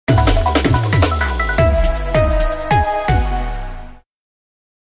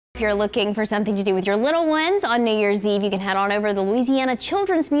you're looking for something to do with your little ones on New Year's Eve, you can head on over to the Louisiana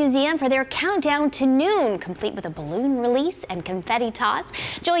Children's Museum for their Countdown to Noon, complete with a balloon release and confetti toss.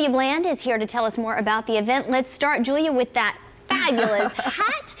 Julia Bland is here to tell us more about the event. Let's start, Julia, with that fabulous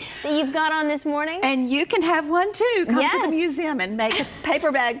hat that you've got on this morning. And you can have one too. Come to the museum and make a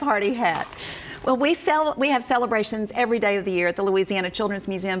paper bag party hat. Well, we have celebrations every day of the year at the Louisiana Children's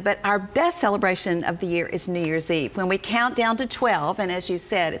Museum, but our best celebration of the year is New Year's Eve, when we count down to 12, and as you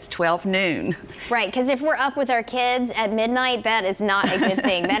said, it's 12 noon. Right, because if we're up with our kids at midnight, that is not a good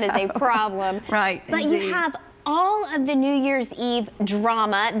thing. That is a problem. Right, but indeed. You have all of the New Year's Eve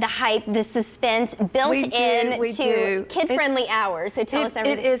drama, the hype, the suspense built into kid-friendly hours. So tell us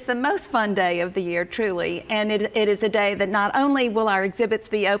everything. It is the most fun day of the year, truly, and it is a day that not only will our exhibits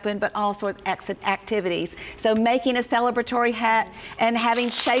be open, but also exit activities. So making a celebratory hat and having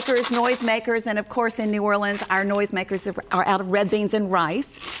shakers, noisemakers, and of course in New Orleans, our noisemakers are out of red beans and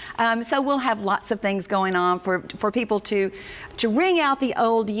rice. So we'll have lots of things going on for people to ring out the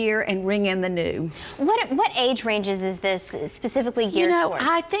old year and ring in the new. What age ranges is this specifically geared towards?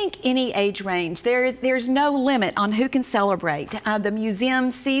 I think any age range. There's no limit on who can celebrate. The museum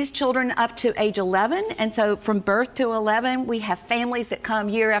sees children up to age 11, and so from birth to 11, we have families that come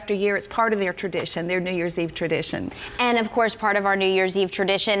year after year. It's part of their tradition, their New Year's Eve tradition. And of course, part of our New Year's Eve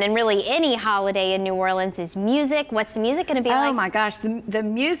tradition, and really any holiday in New Orleans, is music. What's the music going to be like? Oh my gosh, the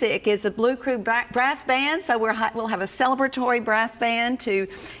music is the Blue Crew Brass Band, so we'll have a celebratory brass band to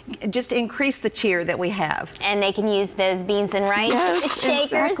just increase the cheer that we have. And they can use those beans and rice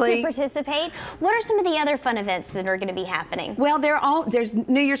shakers to participate. What are some of the other fun events that are going to be happening? Well, there's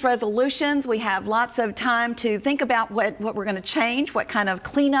New Year's resolutions. We have lots of time to think about what we're going to change, what kind of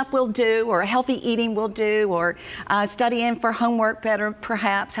cleanup we'll do, or healthy eating we'll do, or studying for homework better,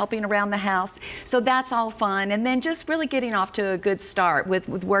 perhaps helping around the house. So that's all fun. And then just really getting off to a good start with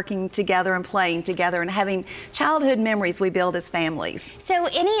working together and playing together and having childhood memories we build as families. So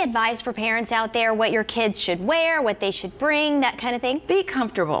any advice for parents out there, what your kids should wear, what they should bring, that kind of thing? Be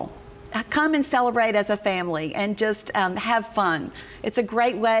comfortable. Come and celebrate as a family and just have fun. It's a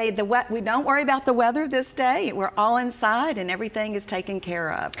great way. We don't worry about the weather this day. We're all inside and everything is taken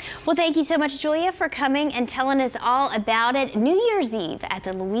care of. Well, thank you so much, Julia, for coming and telling us all about it. New Year's Eve at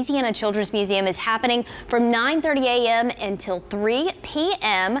the Louisiana Children's Museum is happening from 9:30 a.m. until 3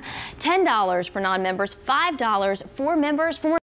 p.m. $10 for non-members, $5 for members. For